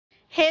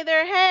Hey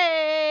there,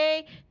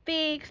 hey,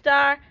 Veek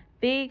Star,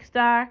 Veek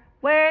Star.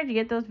 Where'd you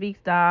get those Veek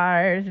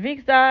Stars?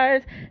 Veek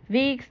Stars,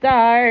 Veek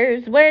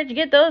Stars. Where'd you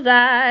get those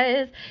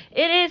eyes?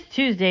 It is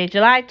Tuesday,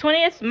 July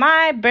 20th,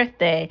 my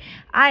birthday.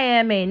 I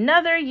am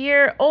another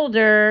year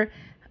older,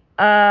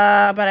 but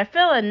I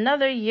feel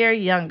another year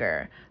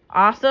younger.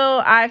 Also,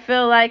 I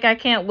feel like I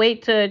can't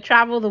wait to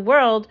travel the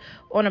world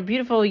on a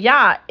beautiful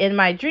yacht in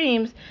my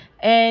dreams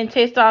and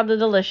taste all the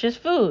delicious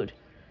food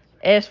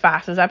as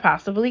fast as I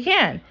possibly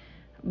can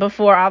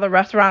before all the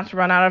restaurants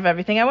run out of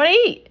everything I want to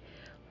eat.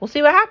 We'll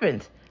see what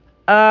happens.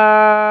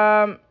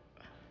 Um,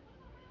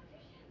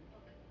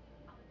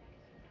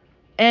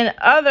 in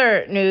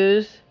other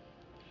news,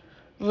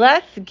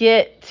 let's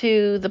get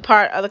to the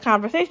part of the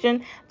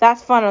conversation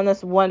that's fun on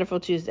this wonderful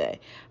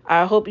Tuesday.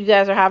 I hope you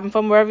guys are having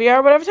fun wherever you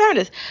are, whatever time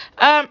it is.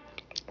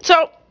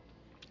 So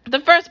the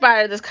first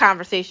part of this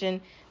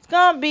conversation is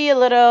gonna be a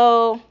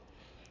little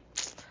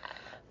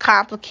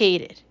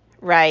complicated,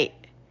 right?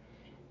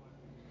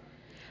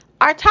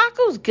 Are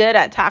tacos good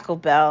at Taco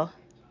Bell?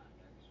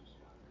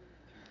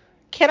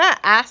 Can I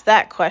ask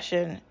that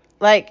question?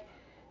 Like,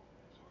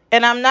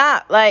 and I'm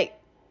not like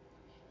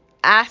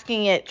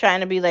asking it trying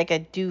to be like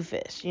a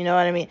doofus. You know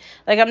what I mean?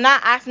 Like, I'm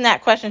not asking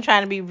that question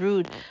trying to be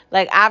rude.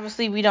 Like,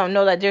 obviously, we don't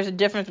know that there's a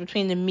difference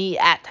between the meat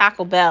at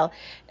Taco Bell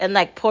and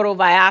like Puerto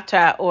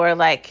Vallarta or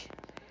like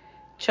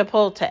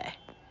Chipotle.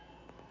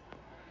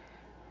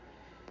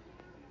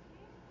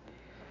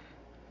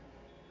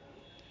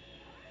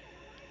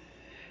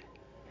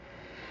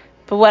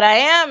 But what I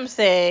am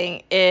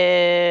saying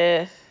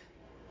is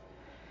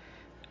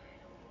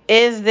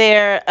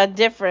there a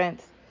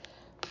difference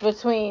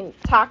between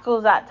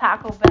tacos at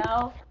Taco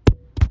Bell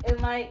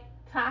and like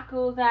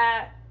tacos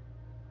at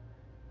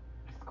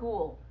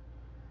school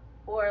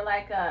or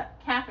like a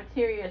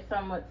cafeteria,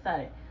 some would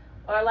say,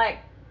 or like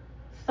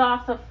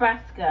salsa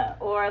fresca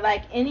or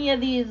like any of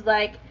these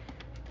like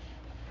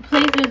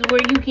places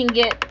where you can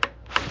get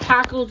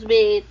tacos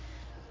made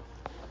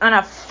on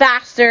a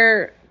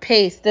faster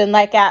pace than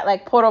like at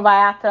like Porto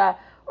Vallarta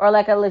or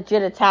like a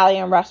legit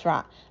Italian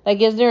restaurant.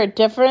 Like, is there a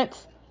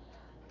difference?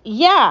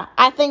 Yeah,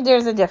 I think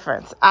there's a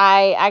difference.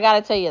 I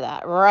gotta tell you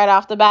that right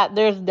off the bat.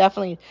 There's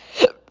definitely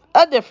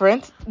a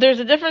difference. There's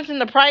a difference in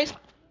the price,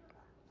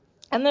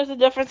 and there's a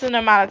difference in the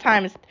amount of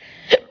time it's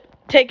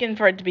taken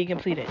for it to be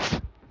completed.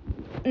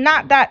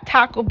 Not that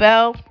Taco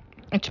Bell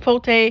and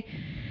Chipotle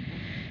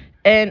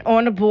and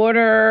On the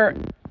Border,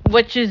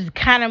 which is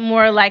kind of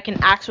more like an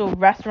actual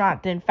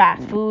restaurant than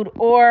fast food,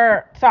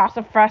 or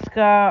Salsa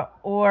Fresca,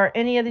 or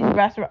any of these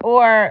restaurants,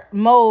 or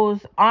Moe's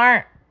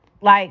aren't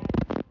like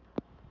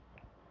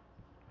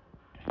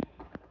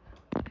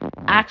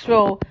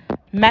actual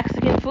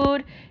Mexican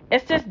food.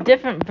 It's just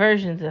different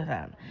versions of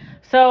them.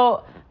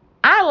 So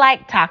I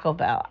like Taco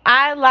Bell.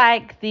 I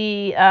like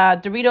the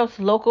Doritos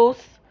Locos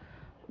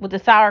with the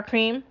sour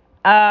cream.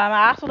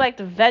 I also like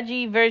the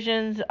veggie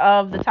versions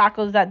of the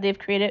tacos that they've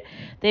created.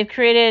 They've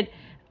created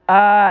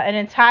an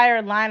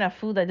entire line of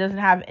food that doesn't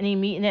have any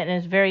meat in it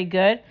and is very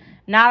good.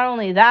 Not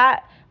only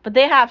that, but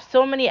they have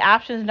so many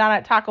options down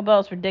at Taco Bell,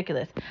 it's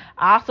ridiculous.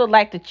 I also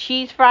like the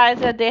cheese fries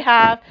that they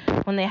have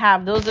when they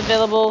have those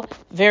available.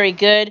 Very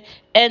good.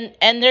 And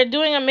they're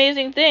doing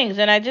amazing things.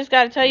 And I just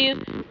got to tell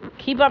you,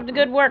 keep up the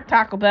good work,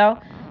 Taco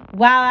Bell.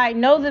 While I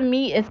know the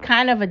meat is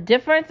kind of a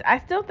difference, I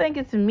still think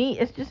it's meat.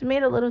 It's just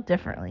made a little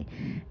differently.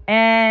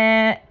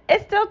 And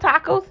it's still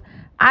tacos.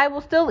 I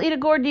will still eat a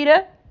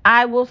gordita.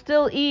 I will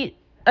still eat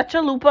a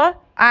chalupa.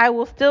 I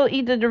will still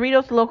eat the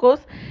Doritos Locos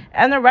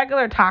and the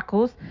regular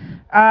tacos.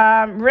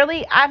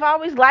 Really, I've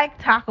always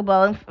liked Taco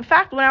Bell. In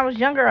fact, when I was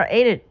younger, I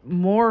ate it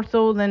more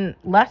so than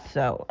less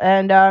so.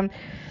 And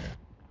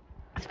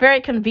it's very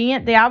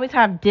convenient. They always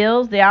have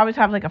deals. They always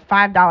have like a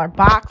 $5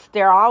 box.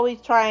 They're always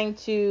trying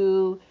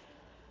to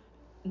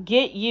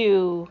get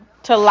you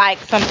to like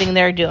something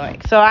they're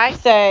doing. So I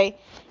say,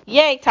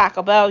 yay,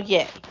 Taco Bell,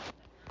 yay.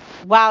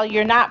 While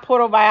you're not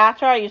Puerto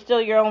Vallarta, you're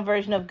still your own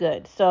version of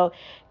good. So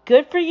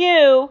good for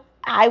you.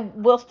 I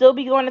will still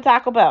be going to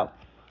Taco Bell.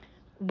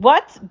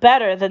 What's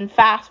better than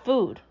fast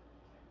food?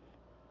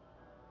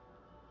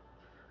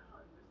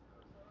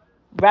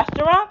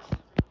 Restaurants?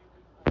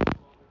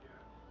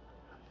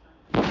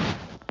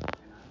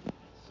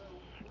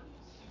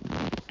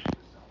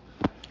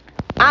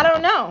 I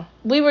don't know.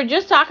 We were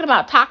just talking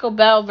about Taco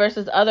Bell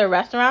versus other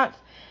restaurants,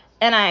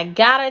 and I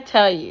gotta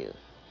tell you,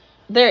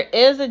 there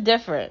is a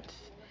difference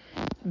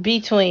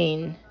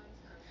between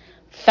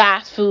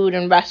fast food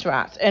and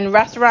restaurants. In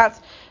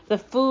restaurants, the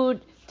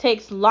food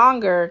takes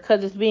longer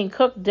because it's being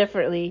cooked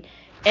differently.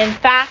 In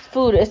fast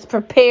food, it's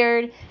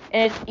prepared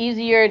and it's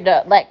easier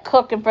to like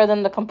cook and for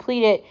them to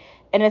complete it,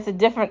 and it's a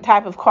different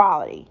type of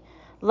quality.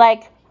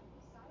 Like,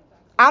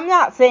 I'm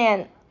not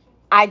saying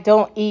I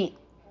don't eat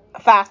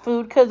fast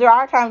food because there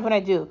are times when I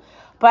do.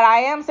 But I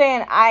am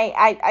saying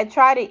I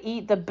try to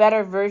eat the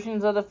better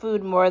versions of the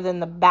food more than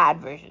the bad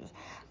versions.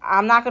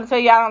 I'm not going to tell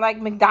you I don't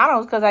like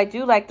McDonald's because I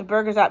do like the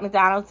burgers at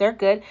McDonald's. They're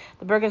good.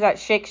 The burgers at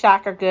Shake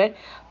Shack are good.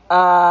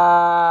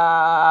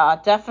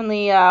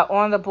 Definitely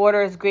on the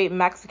border is great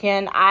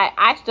Mexican.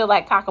 I still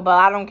like Taco Bell.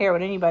 I don't care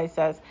what anybody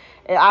says.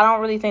 I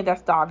don't really think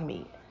that's dog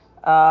meat.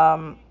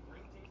 Um,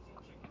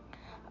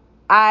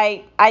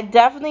 I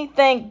definitely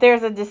think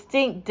there's a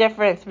distinct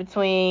difference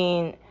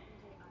between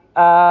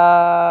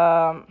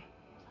um,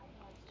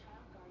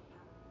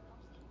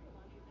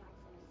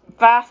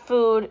 fast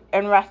food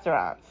and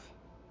restaurants.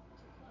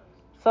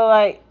 So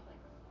like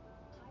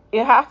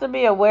you have to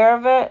be aware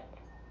of it,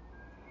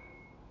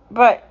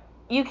 but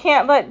you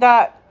can't let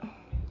that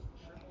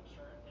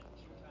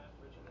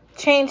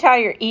change how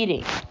you're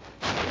eating.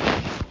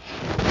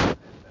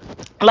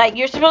 Like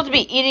you're supposed to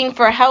be eating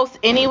for health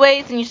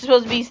anyways, and you're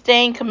supposed to be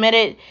staying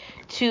committed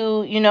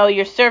to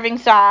your serving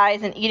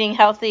size and eating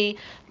healthy,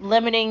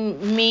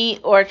 limiting meat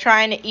or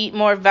trying to eat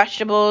more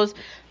vegetables,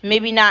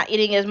 maybe not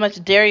eating as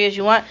much dairy as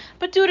you want.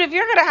 But dude, if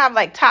you're gonna have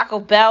like Taco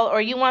Bell, or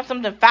you want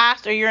something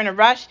fast, or you're in a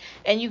rush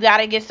and you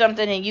gotta get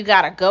something and you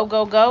gotta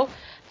go,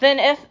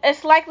 then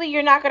it's likely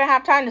you're not gonna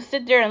have time to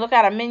sit there and look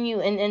at a menu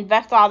and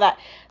invest all that.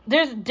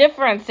 There's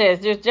differences,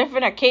 there's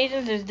different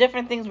occasions, there's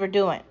different things we're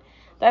doing.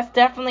 That's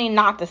definitely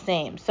not the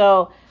same.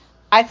 So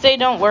I'd say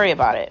don't worry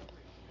about it.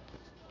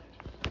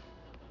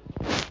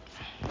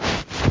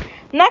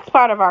 Next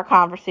part of our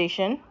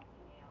conversation,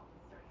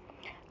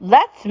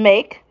 let's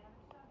make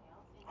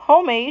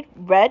homemade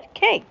red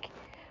cake.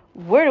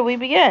 Where do we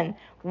begin?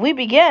 We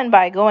begin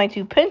by going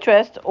to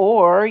Pinterest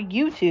or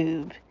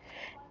YouTube,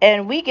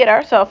 and we get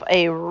ourselves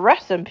a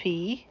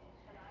recipe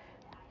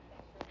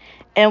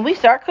and we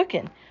start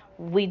cooking.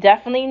 We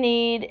definitely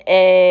need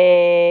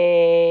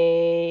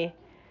a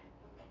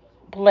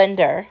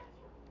blender,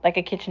 like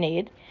a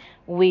KitchenAid.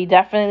 We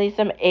definitely need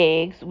some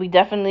eggs. We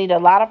definitely need a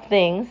lot of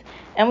things,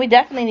 and we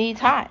definitely need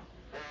time.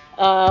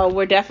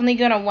 We're definitely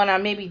gonna want to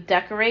maybe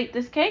decorate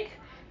this cake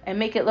and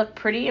make it look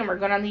pretty, and we're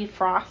gonna need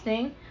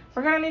frosting.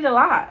 We're gonna need a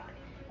lot,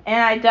 and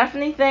I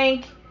definitely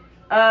think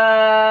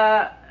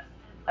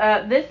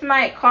this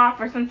might call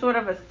for some sort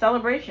of a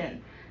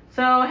celebration.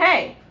 So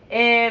hey,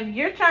 if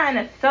you're trying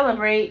to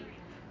celebrate,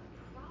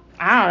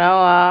 I don't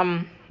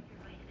know,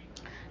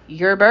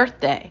 your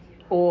birthday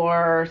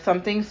or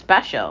something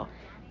special,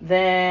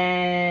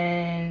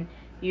 then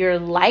you're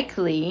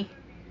likely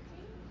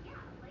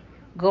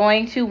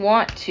going to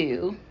want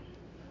to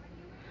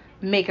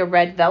make a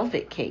red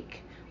velvet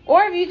cake.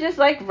 Or if you just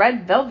like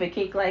red velvet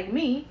cake like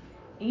me,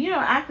 and you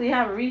don't actually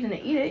have a reason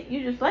to eat it,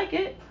 you just like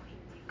it,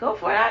 go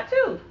for that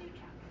too.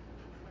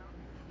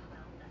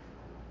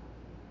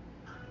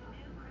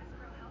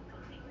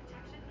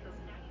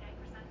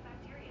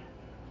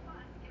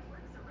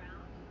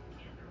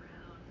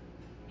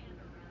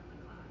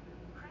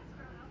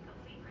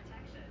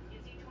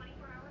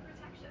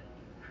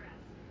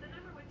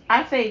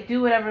 I say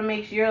do whatever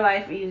makes your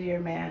life easier,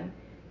 man.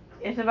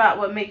 It's about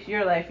what makes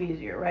your life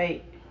easier,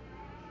 right?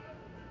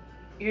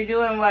 You're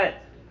doing what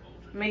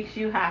makes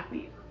you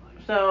happy.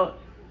 So,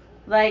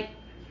 like,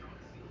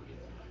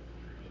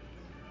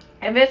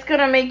 if it's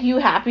gonna make you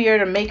happier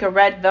to make a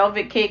red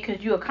velvet cake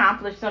because you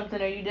accomplished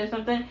something or you did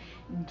something,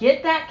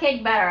 get that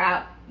cake batter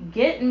out,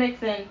 get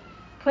mixing,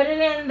 put it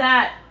in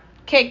that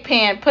cake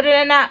pan, put it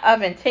in that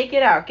oven, take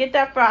it out, get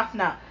that frosting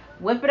out,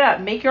 whip it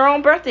up, make your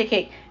own birthday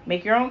cake,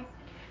 make your own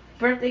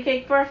birthday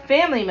cake for a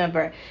family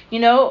member.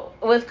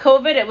 With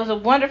COVID, it was a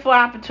wonderful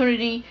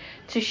opportunity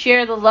to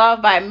share the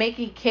love by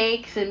making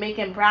cakes and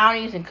making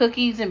brownies and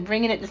cookies and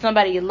bringing it to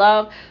somebody you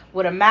love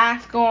with a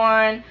mask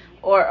on,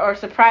 or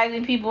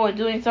surprising people and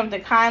doing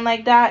something kind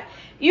like that.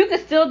 You can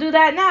still do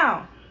that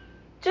now.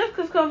 Just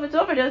because COVID's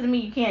over doesn't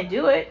mean you can't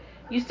do it.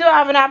 You still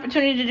have an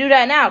opportunity to do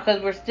that now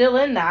because we're still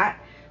in that.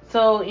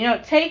 So,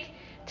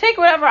 take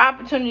whatever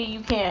opportunity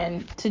you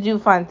can to do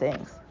fun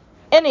things.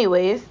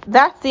 Anyways,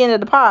 that's the end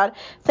of the pod.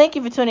 Thank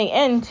you for tuning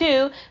in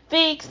to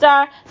Veek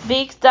Star.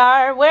 Veek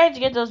Star, where'd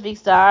you get those Veek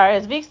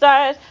Stars? Veek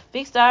Stars,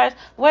 Veek Stars,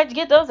 where'd you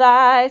get those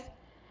eyes?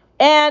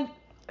 And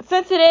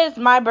since it is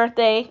my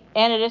birthday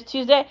and it is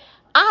Tuesday,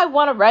 I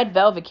want a red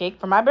velvet cake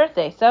for my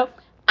birthday. So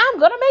I'm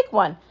going to make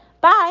one.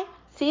 Bye.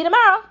 See you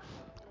tomorrow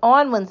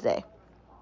on Wednesday.